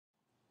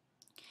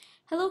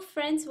Hello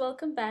friends,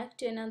 welcome back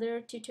to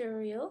another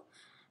tutorial.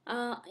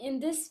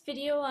 In this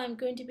video I'm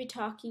going to be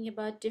talking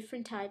about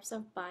different types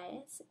of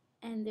bias,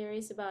 and there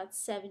is about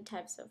 7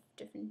 types of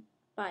different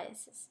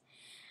biases.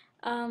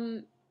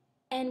 And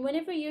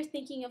whenever you're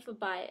thinking of a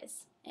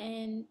bias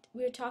and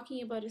we're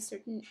talking about a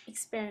certain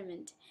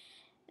experiment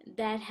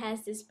that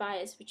has this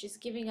bias which is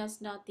giving us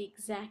not the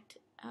exact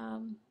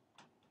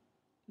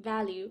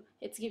value,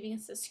 it's giving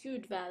us a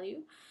skewed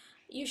value,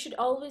 you should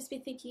always be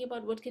thinking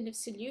about what kind of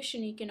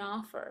solution you can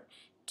offer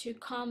to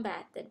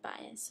combat that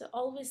bias. So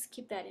always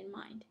keep that in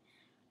mind.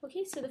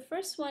 Okay, so the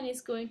first one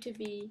is going to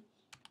be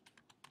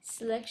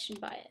selection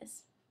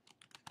bias.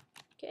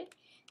 Okay,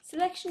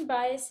 selection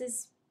bias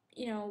is,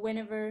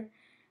 whenever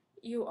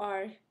you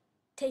are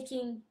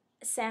taking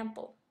a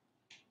sample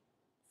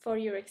for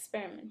your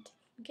experiment.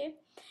 Okay,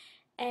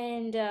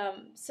 and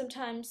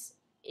sometimes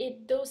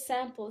those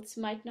samples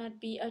might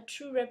not be a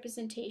true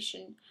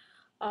representation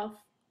of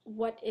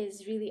what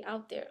is really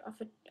out there,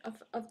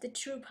 of the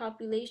true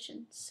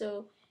population.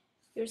 So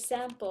your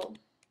sample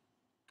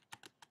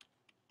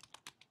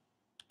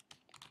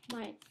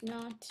might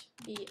not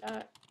be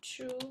a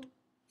true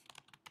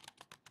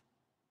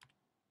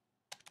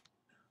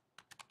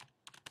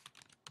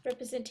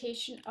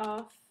representation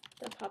of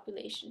the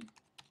population.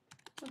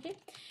 Okay,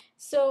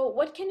 so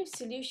what kind of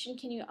solution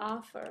can you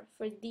offer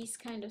for these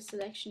kind of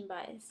selection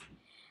bias?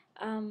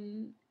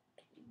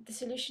 The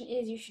solution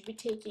is you should be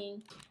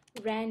taking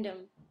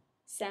random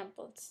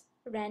samples,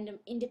 random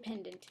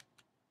independent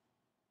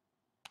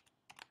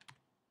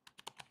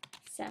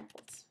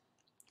samples.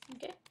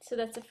 Okay, so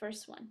that's the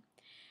first one,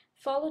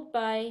 followed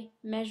by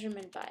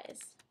measurement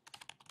bias.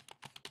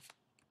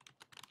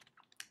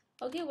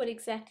 Okay, what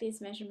exactly is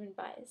measurement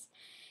bias?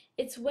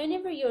 It's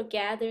whenever you're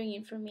gathering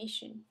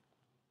information,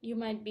 you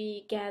might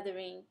be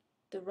gathering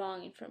the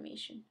wrong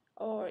information,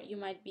 or you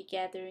might be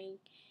gathering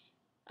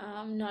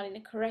not in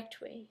a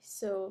correct way.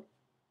 So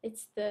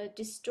it's the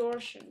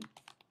distortion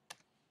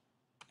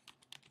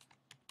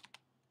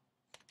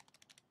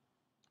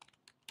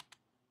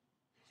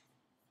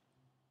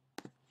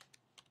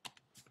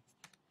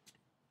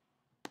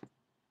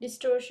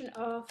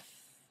of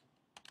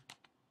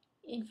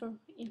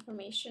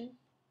information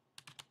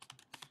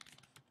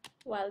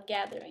while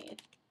gathering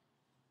it.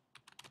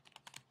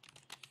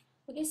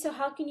 Okay, so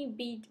how can you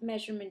beat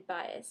measurement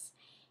bias?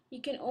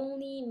 You can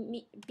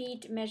only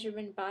beat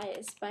measurement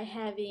bias by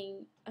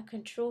having a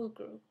control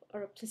group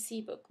or a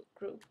placebo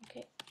group.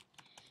 Okay,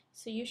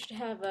 so you should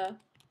have a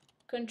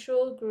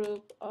control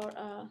group or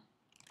a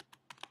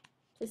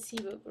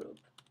placebo group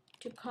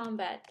to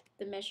combat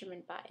the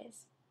measurement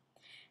bias.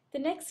 The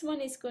next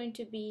one is going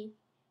to be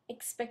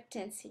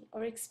expectancy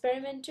or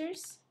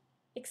experimenters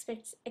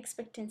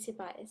expectancy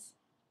bias.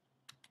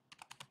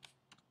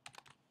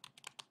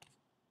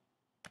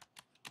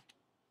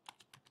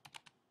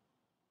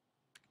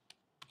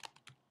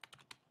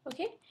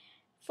 Okay,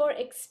 for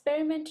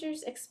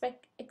experimenters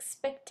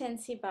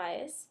expectancy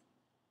bias,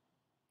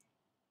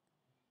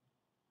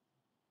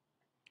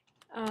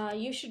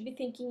 you should be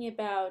thinking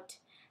about,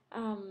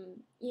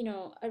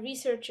 a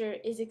researcher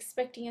is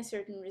expecting a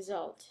certain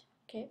result.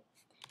 Okay,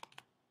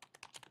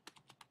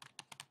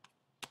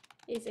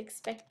 is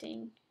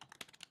expecting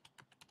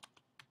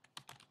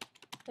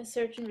a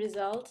certain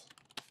result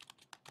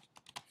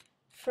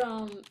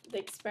from the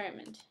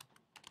experiment.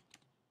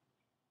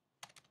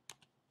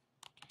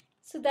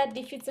 So that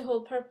defeats the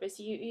whole purpose.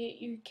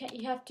 You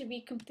have to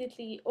be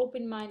completely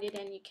open-minded,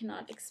 and you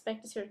cannot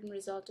expect a certain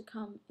result to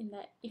come in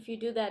that. If you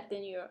do that,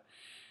 then your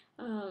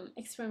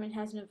experiment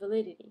has no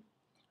validity.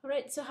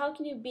 Alright, so how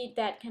can you beat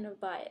that kind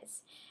of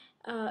bias?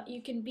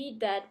 You can beat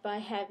that by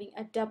having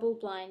a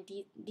double-blind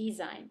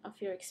design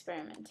of your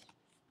experiment.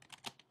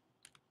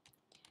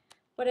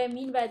 What I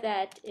mean by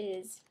that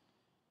is,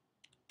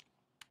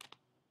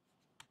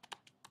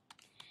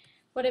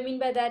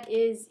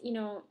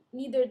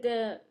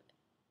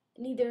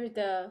 neither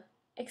the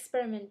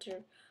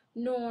experimenter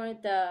nor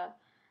the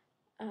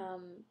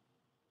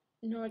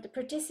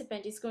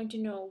participant is going to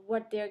know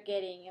what they're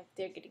getting, if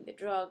they're getting the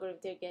drug or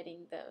if they're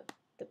getting the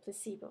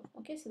placebo.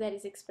 Okay, so that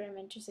is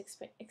experimenter's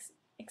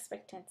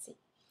expectancy.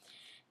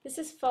 This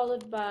is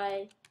followed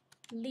by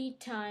lead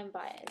time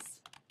bias.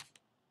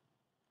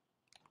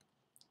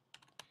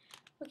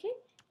 Okay,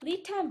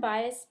 lead time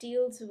bias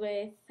deals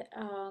with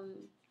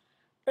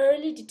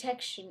early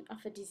detection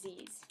of a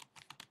disease.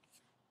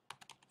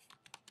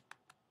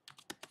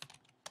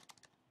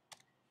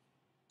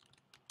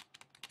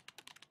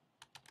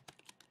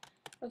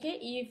 Okay,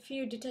 if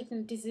you detect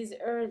a disease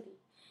early,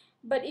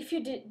 but if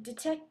you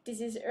detect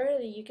disease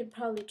early, you can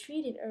probably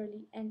treat it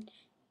early, and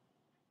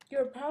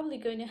you're probably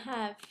going to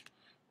have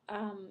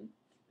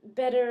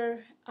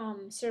better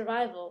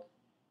survival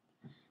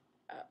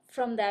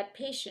from that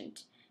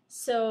patient.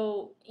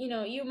 So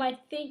you might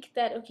think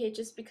that, okay,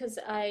 just because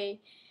I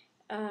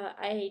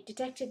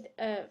detected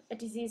a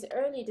disease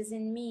early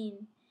doesn't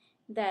mean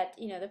that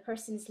the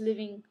person is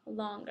living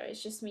longer. It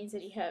just means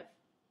that you have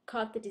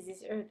caught the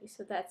disease early.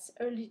 So that's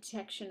early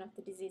detection of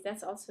the disease.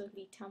 That's also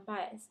lead time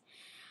bias.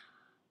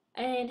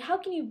 And how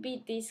can you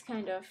beat these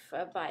kind of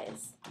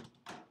bias?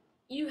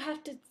 You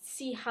have to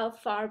see how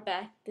far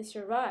back they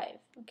survive.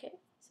 Okay,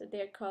 so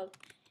they're called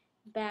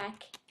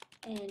back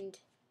end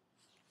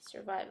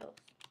survival.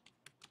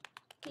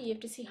 Okay, you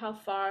have to see how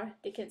far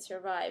they can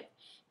survive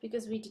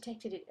because we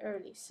detected it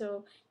early.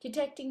 So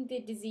detecting the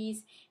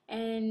disease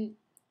and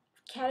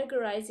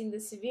categorizing the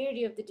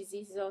severity of the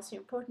disease is also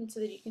important so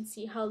that you can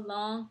see how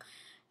long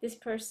this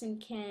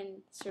person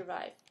can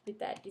survive with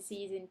that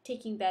disease and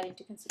taking that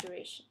into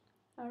consideration.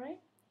 All right.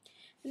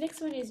 The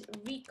next one is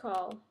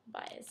recall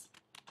bias.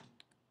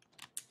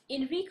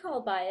 In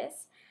recall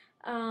bias,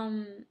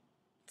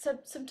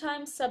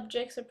 sometimes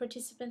subjects or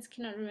participants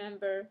cannot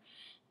remember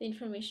the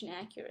information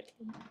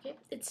accurately. Okay,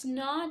 it's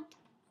not.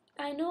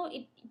 I know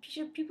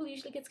people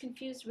usually gets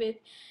confused with,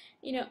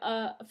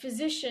 a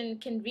physician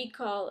can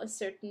recall a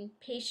certain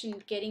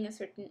patient getting a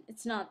certain.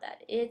 It's not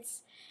that.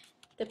 It's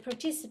the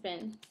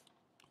participant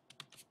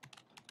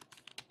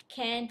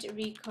can't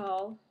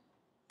recall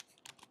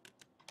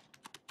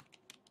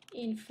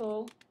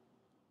info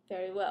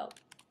very well.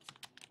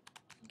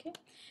 Okay,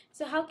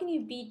 so how can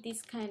you beat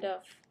this kind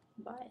of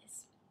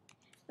bias?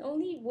 The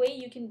only way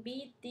you can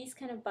beat these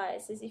kind of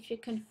biases is if you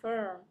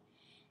confirm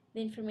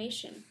the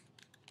information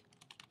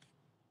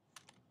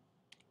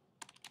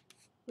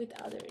with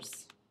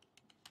others,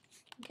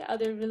 okay,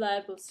 other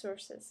reliable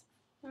sources.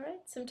 All right.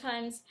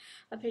 Sometimes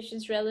a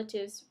patient's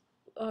relatives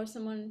or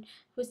someone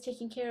who's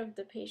taking care of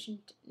the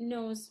patient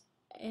knows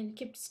and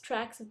keeps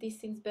tracks of these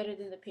things better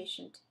than the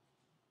patient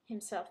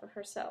himself or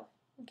herself.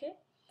 Okay.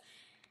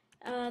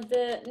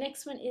 The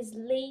next one is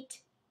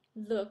late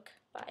look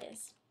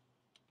bias.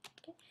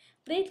 Okay.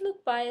 Late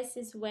look bias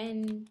is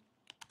when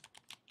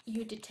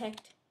you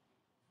detect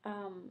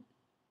the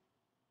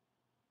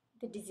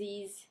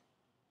disease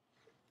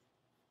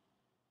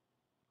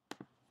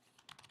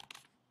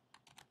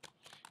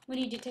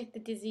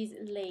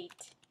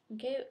late,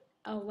 okay,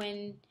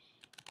 when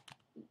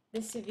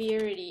the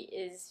severity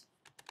is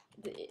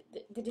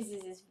the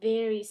disease is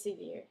very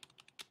severe,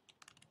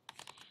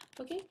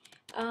 okay,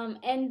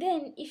 and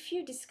then if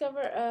you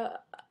discover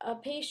a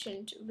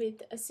patient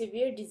with a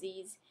severe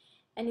disease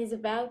and is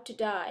about to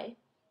die,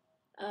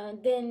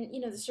 then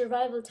the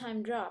survival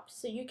time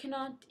drops, so you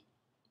cannot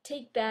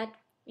take that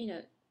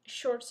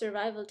short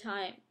survival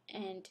time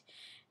and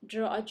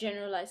draw a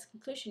generalized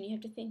conclusion. You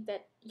have to think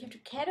that you have to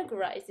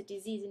categorize the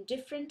disease in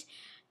different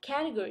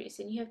categories,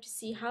 and you have to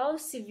see how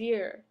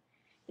severe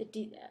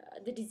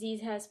the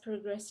disease has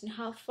progressed and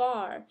how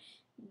far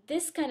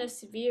this kind of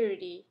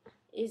severity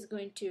is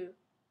going to,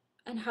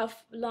 and how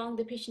long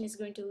the patient is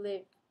going to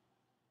live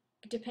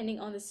depending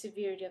on the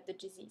severity of the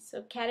disease.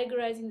 So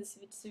categorizing the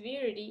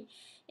severity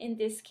in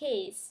this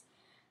case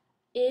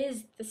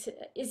is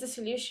the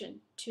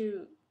solution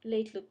to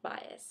late look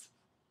bias.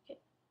 Okay.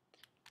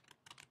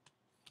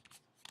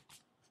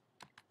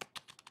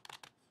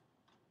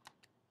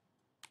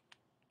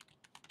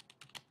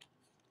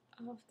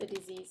 Of the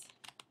disease.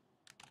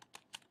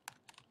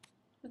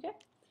 Okay,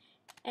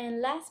 and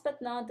last but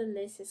not the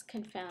least is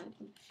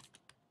confounding.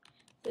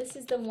 This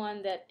is the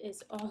one that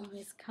is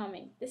always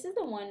coming. This is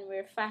the one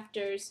where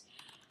factors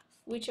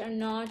which are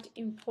not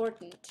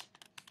important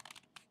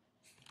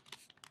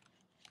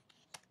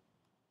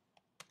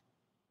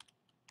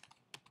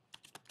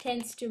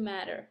tends to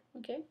matter.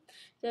 Okay,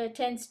 so it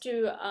tends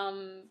to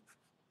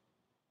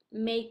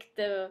make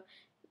the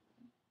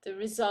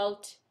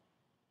result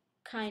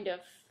kind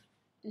of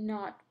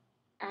not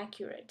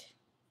accurate.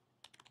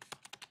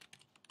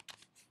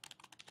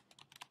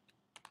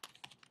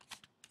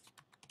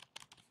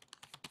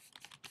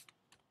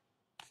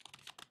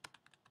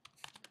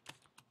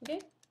 Okay,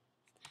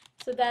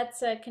 so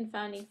that's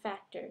confounding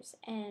factors.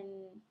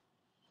 And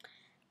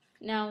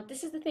now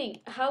this is the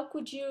thing, how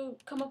could you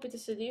come up with a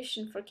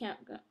solution for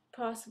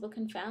possible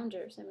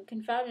confounders? I mean,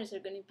 confounders are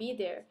going to be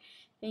there.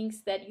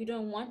 Things that you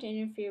don't want to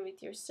interfere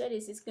with your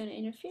studies is going to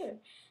interfere.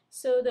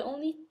 So the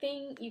only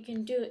thing you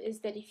can do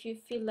is that if you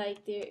feel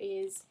like there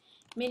is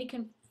many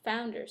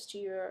confounders to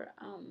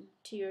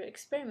your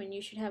experiment,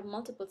 you should have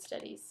multiple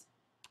studies.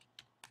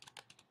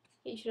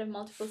 You should have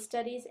multiple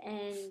studies,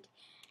 and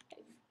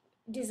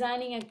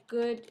designing a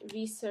good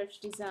research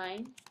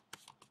design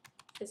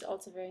is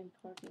also very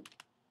important.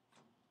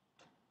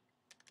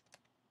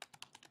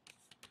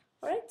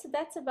 Alright, so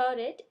that's about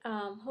it.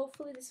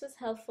 Hopefully this was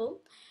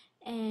helpful,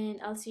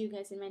 and I'll see you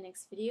guys in my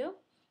next video.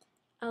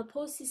 I'll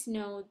post these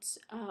notes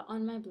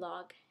on my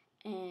blog,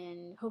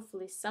 and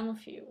hopefully some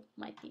of you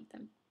might need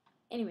them.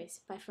 Anyways,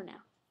 bye for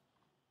now.